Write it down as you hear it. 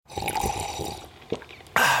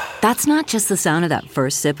That's not just the sound of that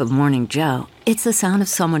first sip of Morning Joe. It's the sound of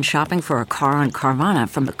someone shopping for a car on Carvana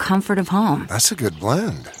from the comfort of home. That's a good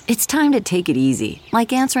blend. It's time to take it easy,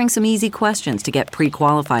 like answering some easy questions to get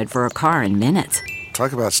pre-qualified for a car in minutes.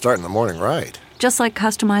 Talk about starting the morning right. Just like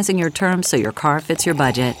customizing your terms so your car fits your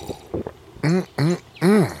budget.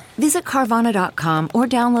 Visit Carvana.com or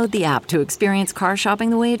download the app to experience car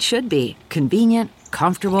shopping the way it should be. Convenient,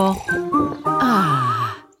 comfortable.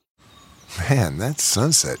 Man, that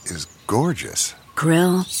sunset is gorgeous.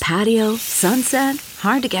 Grill, patio, sunset.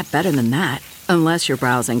 Hard to get better than that. Unless you're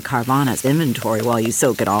browsing Carvana's inventory while you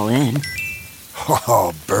soak it all in.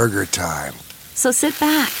 Oh, burger time. So sit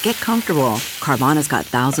back, get comfortable. Carvana's got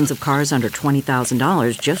thousands of cars under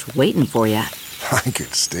 $20,000 just waiting for you. I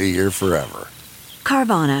could stay here forever.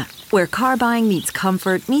 Carvana, where car buying meets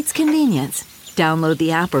comfort meets convenience. Download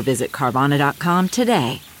the app or visit Carvana.com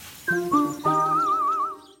today.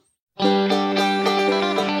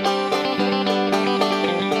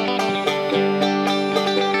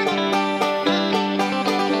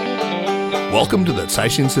 Welcome to the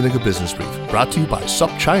Caixin-Sinica Business Brief, brought to you by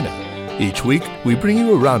Sup China. Each week, we bring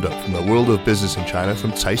you a roundup from the world of business in China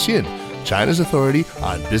from Caixin, China's authority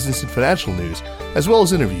on business and financial news, as well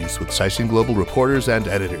as interviews with Caixin Global reporters and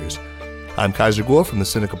editors. I'm Kaiser Guo from the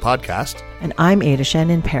Sinica Podcast. And I'm Ada Shen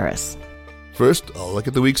in Paris. First, a look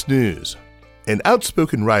at the week's news. An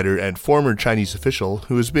outspoken writer and former Chinese official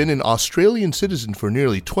who has been an Australian citizen for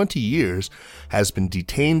nearly 20 years has been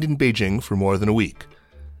detained in Beijing for more than a week.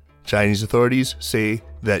 Chinese authorities say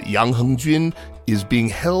that Yang Hengjun is being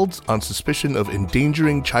held on suspicion of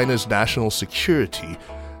endangering China's national security.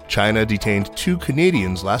 China detained 2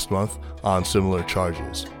 Canadians last month on similar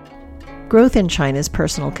charges. Growth in China's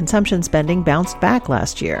personal consumption spending bounced back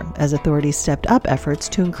last year as authorities stepped up efforts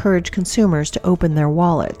to encourage consumers to open their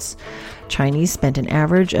wallets. Chinese spent an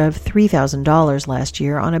average of $3,000 last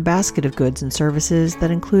year on a basket of goods and services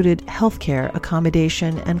that included healthcare,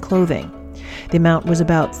 accommodation, and clothing. The amount was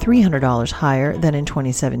about $300 higher than in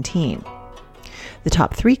 2017. The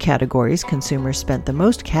top 3 categories consumers spent the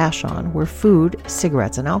most cash on were food,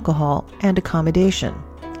 cigarettes and alcohol, and accommodation.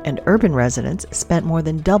 And urban residents spent more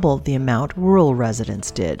than double the amount rural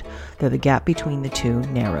residents did, though the gap between the two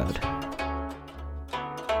narrowed.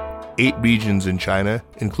 8 regions in China,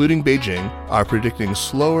 including Beijing, are predicting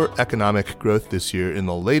slower economic growth this year in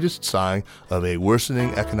the latest sign of a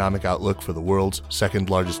worsening economic outlook for the world's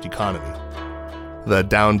second-largest economy. The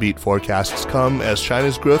downbeat forecasts come as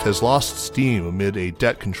China's growth has lost steam amid a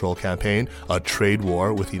debt control campaign, a trade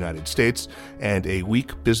war with the United States, and a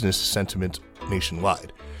weak business sentiment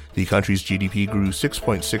nationwide. The country's GDP grew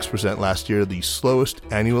 6.6% last year, the slowest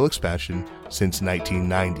annual expansion since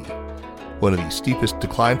 1990. One of the steepest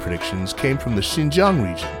decline predictions came from the Xinjiang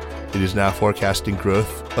region. It is now forecasting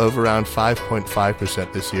growth of around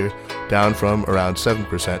 5.5% this year, down from around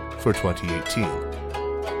 7% for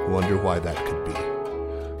 2018. Wonder why that could be.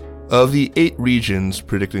 Of the 8 regions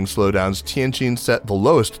predicting slowdowns, Tianjin set the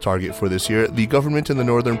lowest target for this year. The government in the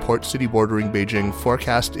northern port city bordering Beijing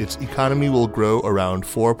forecast its economy will grow around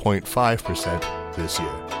 4.5% this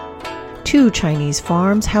year. 2 Chinese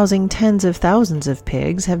farms housing tens of thousands of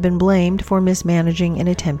pigs have been blamed for mismanaging and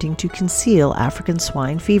attempting to conceal African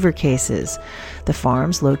swine fever cases. The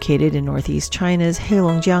farms, located in northeast China's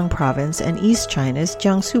Heilongjiang province and east China's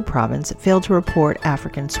Jiangsu province, failed to report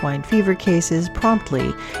African swine fever cases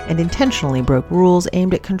promptly and intentionally broke rules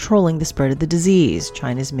aimed at controlling the spread of the disease,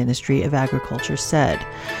 China's Ministry of Agriculture said.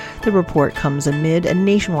 The report comes amid a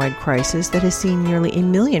nationwide crisis that has seen nearly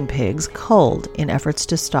 1 million pigs culled in efforts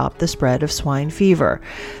to stop the spread of swine fever.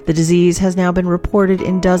 The disease has now been reported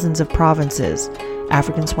in dozens of provinces.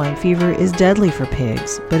 African swine fever is deadly for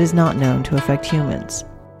pigs, but is not known to affect humans.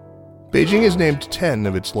 Beijing has named 10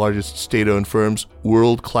 of its largest state-owned firms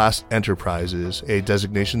world-class enterprises, a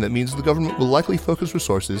designation that means the government will likely focus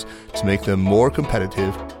resources to make them more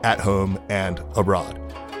competitive at home and abroad.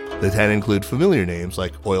 The 10 include familiar names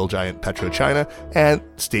like oil giant PetroChina and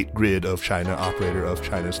State Grid of China, operator of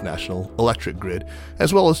China's national electric grid,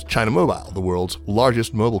 as well as China Mobile, the world's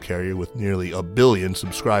largest mobile carrier with nearly 1 billion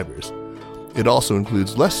subscribers. It also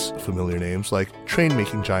includes less familiar names like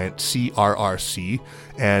train-making giant CRRC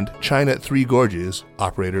and China Three Gorges,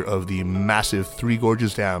 operator of the massive Three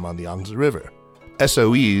Gorges Dam on the Yangtze River.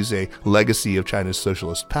 SOEs, a legacy of China's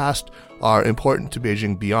socialist past, are important to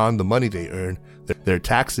Beijing beyond the money they earn. Their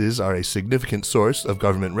taxes are a significant source of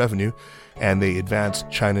government revenue, and they advance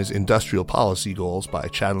China's industrial policy goals by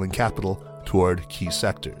channeling capital toward key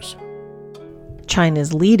sectors.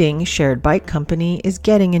 China's leading shared bike company is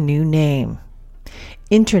getting a new name.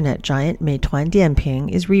 Internet giant Meituan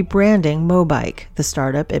Dianping is rebranding Mobike, the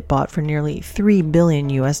startup it bought for nearly $3 billion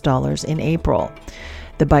in April.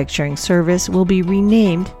 The bike-sharing service will be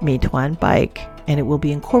renamed Meituan Bike, and it will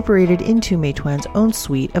be incorporated into Meituan's own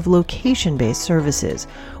suite of location-based services,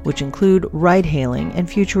 which include ride-hailing and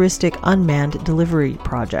futuristic unmanned delivery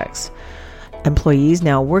projects. Employees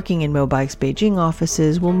now working in Mobike's Beijing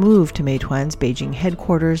offices will move to Meituan's Beijing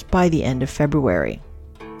headquarters by the end of February.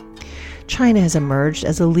 China has emerged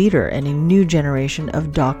as a leader in a new generation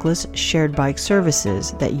of dockless shared bike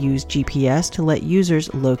services that use GPS to let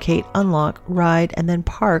users locate, unlock, ride, and then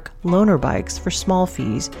park loaner bikes for small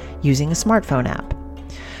fees using a smartphone app.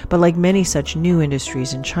 But like many such new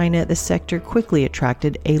industries in China, the sector quickly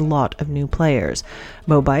attracted a lot of new players.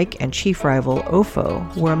 Mobike and chief rival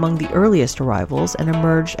Ofo were among the earliest arrivals and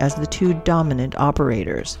emerged as the two dominant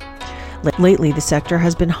operators. Lately, the sector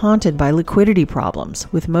has been haunted by liquidity problems,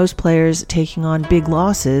 with most players taking on big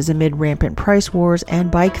losses amid rampant price wars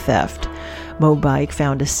and bike theft. Mobike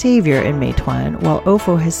found a savior in Meituan, while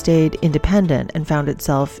Ofo has stayed independent and found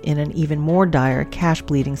itself in an even more dire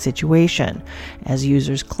cash-bleeding situation, as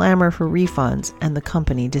users clamor for refunds and the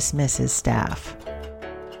company dismisses staff.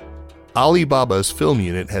 Alibaba's film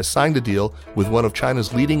unit has signed a deal with one of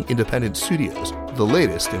China's leading independent studios, the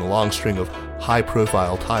latest in a long string of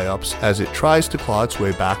high-profile tie-ups as it tries to claw its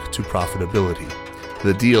way back to profitability.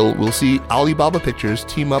 The deal will see Alibaba Pictures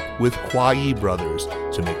team up with Huayi Brothers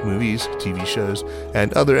to make movies, TV shows,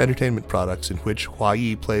 and other entertainment products in which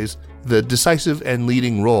Huayi plays the decisive and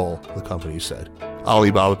leading role, the company said.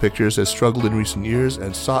 Alibaba Pictures has struggled in recent years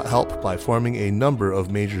and sought help by forming a number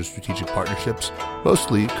of major strategic partnerships,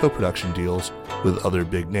 mostly co-production deals with other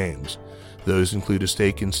big names. Those include a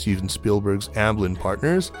stake in Steven Spielberg's Amblin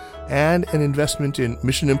Partners and an investment in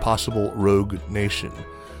Mission Impossible Rogue Nation.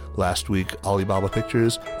 Last week, Alibaba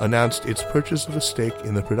Pictures announced its purchase of a stake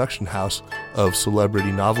in the production house of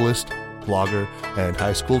celebrity novelist, blogger, and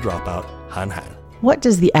high school dropout Han Han. What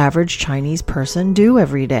does the average Chinese person do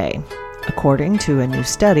every day? According to a new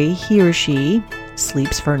study, he or she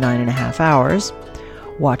sleeps for 9.5 hours,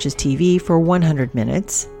 watches TV for 100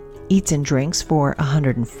 minutes, eats and drinks for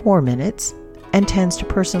 104 minutes, and tends to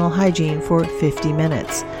personal hygiene for 50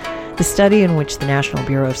 minutes. The study, in which the National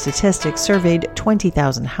Bureau of Statistics surveyed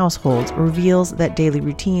 20,000 households, reveals that daily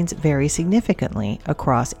routines vary significantly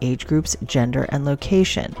across age groups, gender, and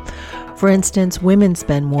location. For instance, women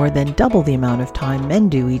spend more than double the amount of time men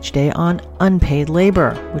do each day on unpaid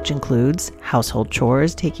labor, which includes household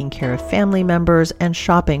chores, taking care of family members, and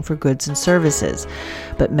shopping for goods and services.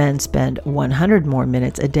 But men spend 100 more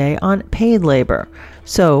minutes a day on paid labor.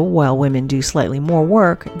 So, while women do slightly more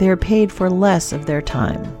work, they are paid for less of their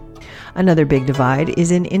time. Another big divide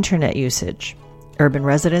is in internet usage. Urban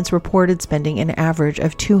residents reported spending an average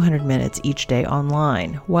of 200 minutes each day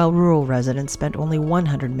online, while rural residents spent only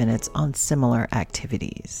 100 minutes on similar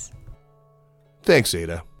activities. Thanks,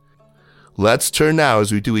 Ada. Let's turn now,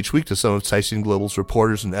 as we do each week, to some of Caixin Global's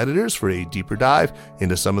reporters and editors for a deeper dive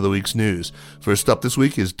into some of the week's news. First up this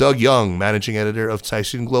week is Doug Young, managing editor of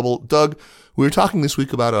Caixin Global. Doug, we were talking this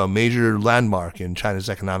week about a major landmark in China's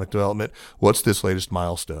economic development. What's this latest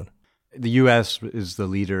milestone? The U.S. is the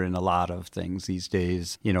leader in a lot of things these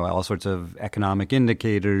days, all sorts of economic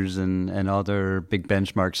indicators and other big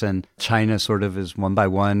benchmarks. And China sort of is one by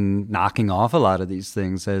one knocking off a lot of these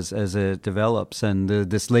things as it develops. And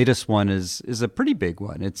this latest one is a pretty big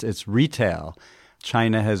one. It's retail.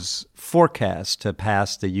 China has forecast to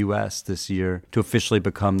pass the U.S. this year to officially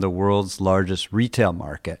become the world's largest retail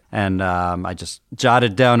market. And I just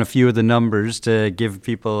jotted down a few of the numbers to give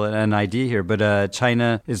people an idea here. But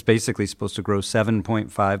China is basically supposed to grow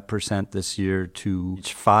 7.5% this year to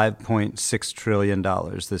reach $5.6 trillion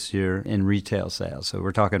this year in retail sales. So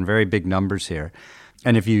we're talking very big numbers here.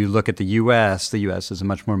 And if you look at the U.S. is a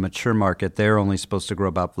much more mature market. They're only supposed to grow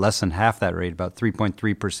about less than half that rate, about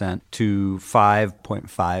 3.3% to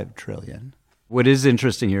 $5.5 trillion. What is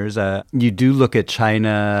interesting here is you do look at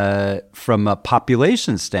China from a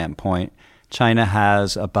population standpoint. China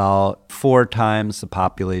has about 4 times the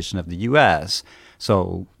population of the U.S.,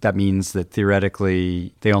 so that means that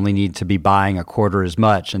theoretically they only need to be buying a quarter as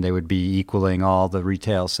much and they would be equaling all the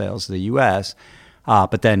retail sales of the U.S.,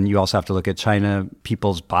 but then you also have to look at China,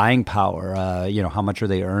 people's buying power, how much are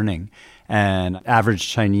they earning? And average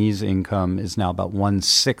Chinese income is now about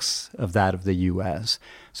 1/6 of that of the U.S.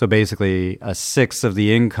 So basically 1/6 of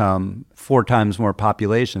the income, 4 times more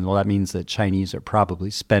population. Well, that means that Chinese are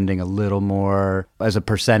probably spending a little more as a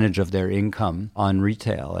percentage of their income on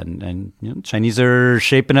retail. And Chinese are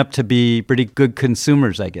shaping up to be pretty good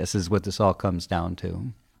consumers, I guess, is what this all comes down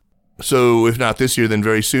to. So if not this year, then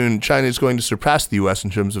very soon, China is going to surpass the U.S. in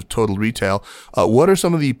terms of total retail. What are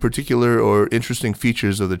some of the particular or interesting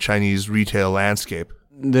features of the Chinese retail landscape?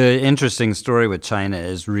 The interesting story with China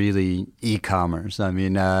is really e-commerce. I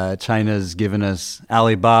mean, China's given us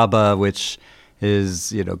Alibaba, which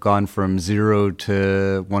is, gone from zero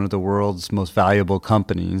to one of the world's most valuable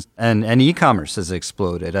companies. And e-commerce has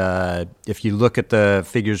exploded. If you look at the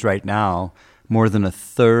figures right now, more than a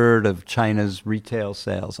third of China's retail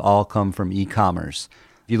sales all come from e-commerce.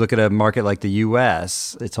 If you look at a market like the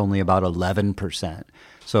U.S., it's only about 11%.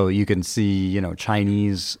 So you can see,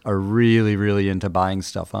 Chinese are really, really into buying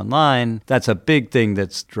stuff online. That's a big thing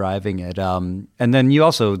that's driving it. And then you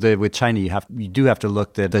also, with China, you do have to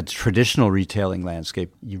look at the traditional retailing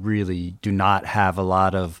landscape. You really do not have a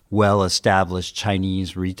lot of well-established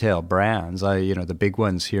Chinese retail brands. The big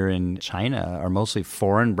ones here in China are mostly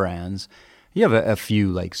foreign brands. You have a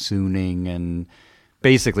few like Suning, and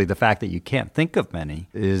basically the fact that you can't think of many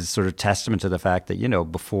is sort of testament to the fact that,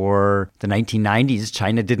 before the 1990s,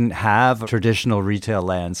 China didn't have a traditional retail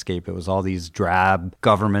landscape. It was all these drab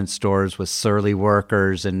government stores with surly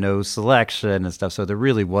workers and no selection and stuff. So there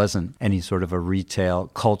really wasn't any sort of a retail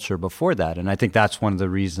culture before that. And I think that's one of the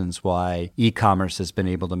reasons why e-commerce has been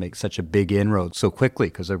able to make such a big inroad so quickly,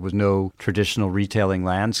 because there was no traditional retailing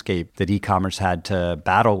landscape that e-commerce had to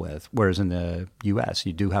battle with. Whereas in the US,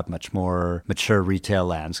 you do have much more mature retail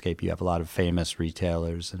landscape. You have a lot of famous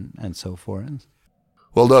retailers and so forth.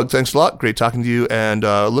 Well, Doug, thanks a lot. Great talking to you, and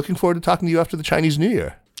looking forward to talking to you after the Chinese New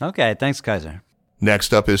Year. Okay, thanks, Kaiser.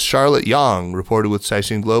 Next up is Charlotte Yang, reporter with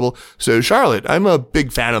Caixin Global. So, Charlotte, I'm a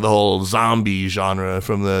big fan of the whole zombie genre,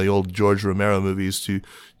 from the old George Romero movies to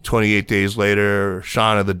 28 Days Later,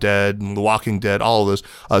 Shaun of the Dead, and The Walking Dead, all of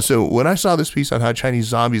those. So when I saw this piece on how Chinese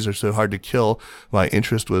zombies are so hard to kill, my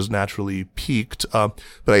interest was naturally piqued. But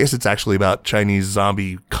I guess it's actually about Chinese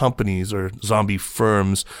zombie companies or zombie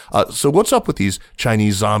firms. So what's up with these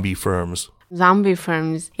Chinese zombie firms? Zombie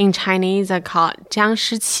firms in Chinese are called 僵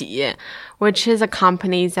尸企业, which is a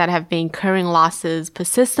companies that have been incurring losses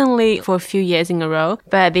persistently for a few years in a row,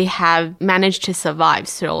 but they have managed to survive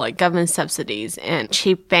through like government subsidies and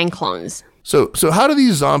cheap bank loans. So how do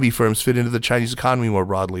these zombie firms fit into the Chinese economy more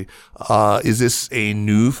broadly? Is this a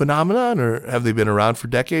new phenomenon, or have they been around for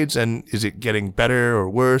decades? And is it getting better or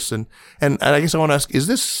worse? And I guess I want to ask, is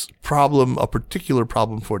this problem a particular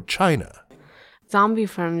problem for China? Zombie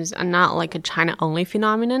firms are not like a China-only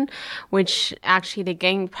phenomenon, which actually they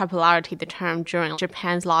gained popularity, the term, during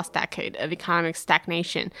Japan's last decade of economic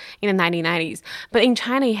stagnation in the 1990s. But in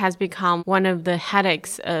China, it has become one of the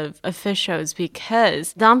headaches of officials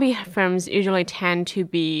because zombie firms usually tend to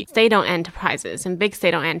be state-owned enterprises and big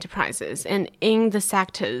state-owned enterprises. And in the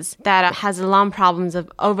sectors that has long problems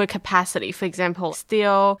of overcapacity, for example,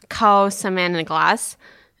 steel, coal, cement, and glass,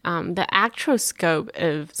 the actual scope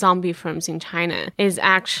of zombie firms in China is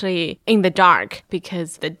actually in the dark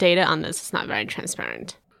because the data on this is not very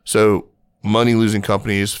transparent. So money-losing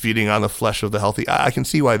companies feeding on the flesh of the healthy, I can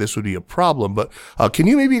see why this would be a problem, but can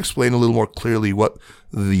you maybe explain a little more clearly what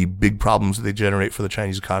the big problems that they generate for the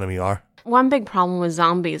Chinese economy are? One big problem with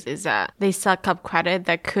zombies is that they suck up credit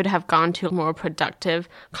that could have gone to more productive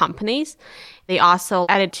companies. They also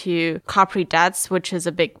added to corporate debts, which is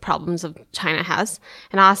a big problem that China has.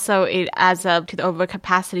 And also it adds up to the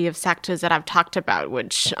overcapacity of sectors that I've talked about,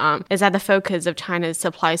 which is at the focus of China's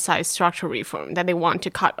supply-side structural reform, that they want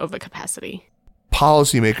to cut overcapacity.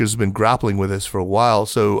 Policymakers have been grappling with this for a while.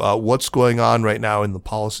 So what's going on right now in the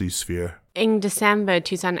policy sphere? In December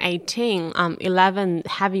 2018, 11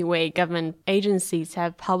 heavyweight government agencies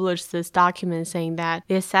have published this document saying that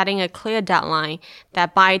they're setting a clear deadline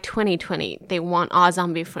that by 2020, they want all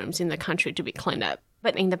zombie firms in the country to be cleaned up.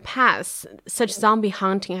 But in the past, such zombie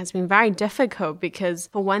hunting has been very difficult because,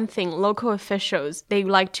 for one thing, local officials, they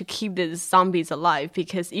like to keep these zombies alive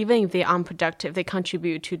because even if they're unproductive, they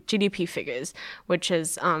contribute to GDP figures, which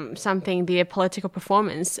is something their political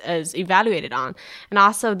performance is evaluated on. And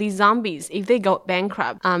also, these zombies, if they go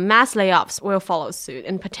bankrupt, mass layoffs will follow suit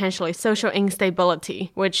and potentially social instability,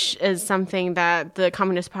 which is something that the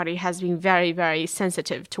Communist Party has been very, very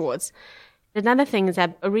sensitive towards. Another thing is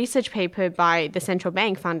that a research paper by the central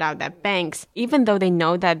bank found out that banks, even though they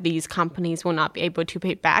know that these companies will not be able to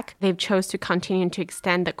pay back, they've chose to continue to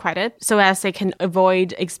extend the credit so as they can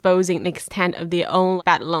avoid exposing the extent of their own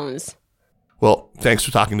bad loans. Well, thanks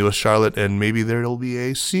for talking to us, Charlotte, and maybe there'll be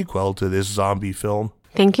a sequel to this zombie film.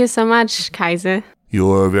 Thank you so much, Kaiser.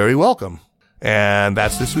 You're very welcome. And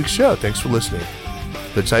that's this week's show. Thanks for listening.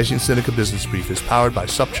 The Caixin-Sinica Business Brief is powered by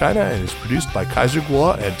SupChina and is produced by Kaiser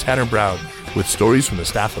Guo and Tanner Brown, with stories from the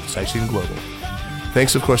staff of Caixin Global.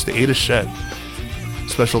 Thanks, of course, to Ada Shen.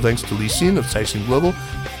 Special thanks to Li Xin of Caixin Global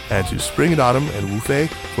and to Spring and Autumn and Wu Fei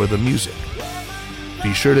for the music.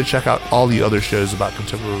 Be sure to check out all the other shows about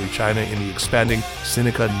contemporary China in the expanding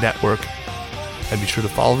Sinica network. And be sure to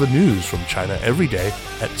follow the news from China every day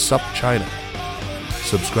at SupChina.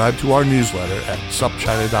 Subscribe to our newsletter at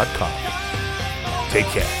supchina.com. Take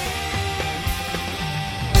care.